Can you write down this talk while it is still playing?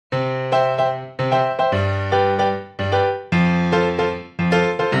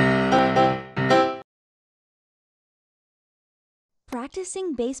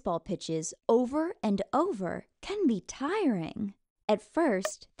Practicing baseball pitches over and over can be tiring. At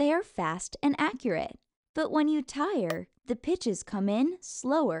first, they are fast and accurate, but when you tire, the pitches come in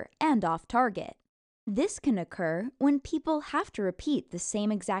slower and off target. This can occur when people have to repeat the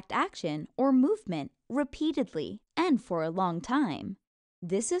same exact action or movement repeatedly and for a long time.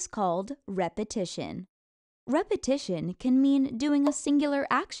 This is called repetition. Repetition can mean doing a singular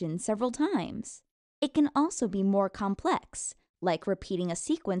action several times. It can also be more complex, like repeating a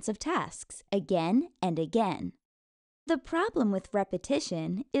sequence of tasks again and again. The problem with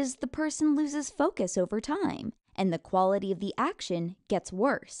repetition is the person loses focus over time, and the quality of the action gets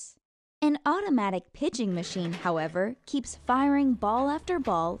worse. An automatic pitching machine, however, keeps firing ball after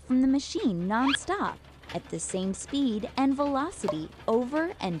ball from the machine non-stop at the same speed and velocity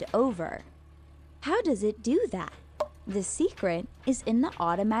over and over. How does it do that? The secret is in the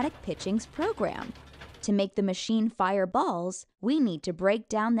automatic pitching's program. To make the machine fire balls, we need to break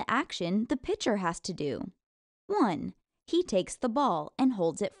down the action the pitcher has to do. 1. He takes the ball and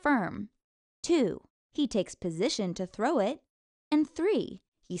holds it firm. 2. He takes position to throw it. And 3.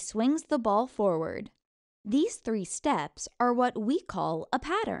 He swings the ball forward. These 3 steps are what we call a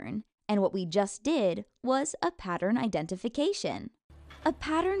pattern, and what we just did was a pattern identification. A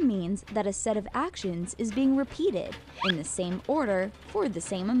pattern means that a set of actions is being repeated in the same order for the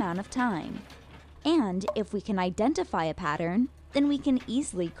same amount of time. And if we can identify a pattern, then we can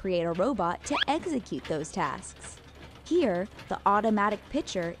easily create a robot to execute those tasks. Here, the automatic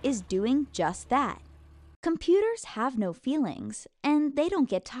pitcher is doing just that. Computers have no feelings, and they don't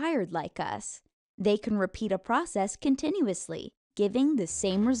get tired like us. They can repeat a process continuously, giving the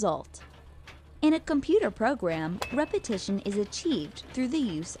same result. In a computer program, repetition is achieved through the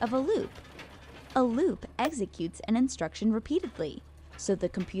use of a loop. A loop executes an instruction repeatedly, so the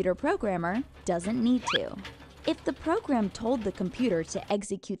computer programmer doesn't need to. If the program told the computer to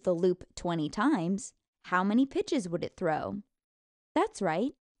execute the loop 20 times, how many pitches would it throw? That's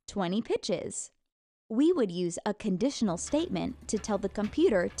right, 20 pitches. We would use a conditional statement to tell the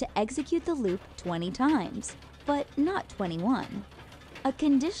computer to execute the loop 20 times, but not 21. A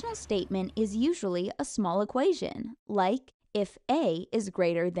conditional statement is usually a small equation, like if A is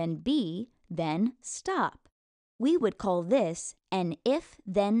greater than B, then stop. We would call this an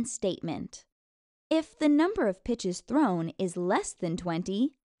if-then statement. If the number of pitches thrown is less than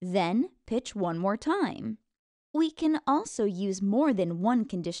 20, then pitch one more time. We can also use more than one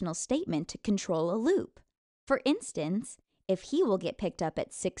conditional statement to control a loop. For instance, if he will get picked up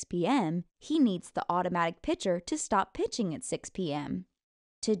at 6 p.m., he needs the automatic pitcher to stop pitching at 6 p.m.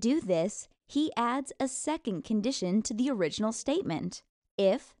 To do this, he adds a second condition to the original statement.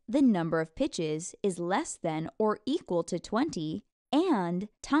 If the number of pitches is less than or equal to 20 and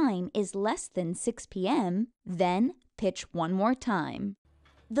time is less than 6 p.m., then pitch one more time.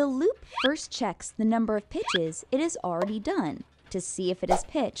 The loop first checks the number of pitches it has already done to see if it has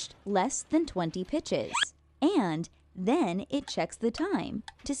pitched less than 20 pitches, and then it checks the time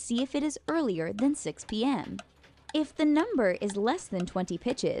to see if it is earlier than 6 p.m. If the number is less than 20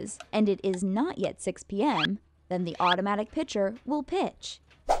 pitches and it is not yet 6 p.m., then the automatic pitcher will pitch.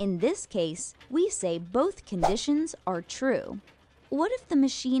 In this case, we say both conditions are true. What if the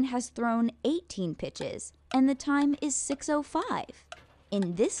machine has thrown 18 pitches and the time is 6:05?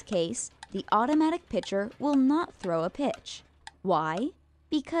 In this case, the automatic pitcher will not throw a pitch. Why?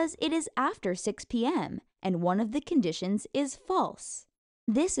 Because it is after 6 p.m. and one of the conditions is false.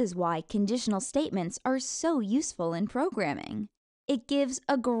 This is why conditional statements are so useful in programming. It gives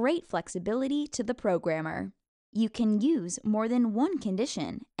a great flexibility to the programmer. You can use more than one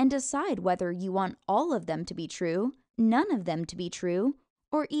condition and decide whether you want all of them to be true, none of them to be true,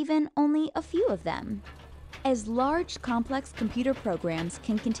 or even only a few of them. As large, complex computer programs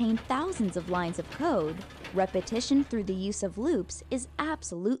can contain thousands of lines of code, repetition through the use of loops is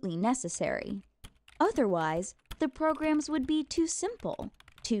absolutely necessary. Otherwise, the programs would be too simple,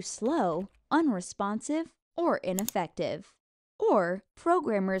 too slow, unresponsive, or ineffective. Or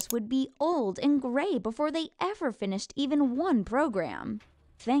programmers would be old and gray before they ever finished even one program.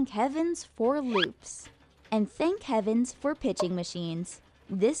 Thank heavens for loops. And thank heavens for pitching machines.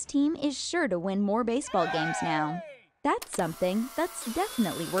 This team is sure to win more baseball games now. That's something that's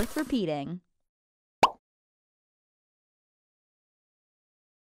definitely worth repeating.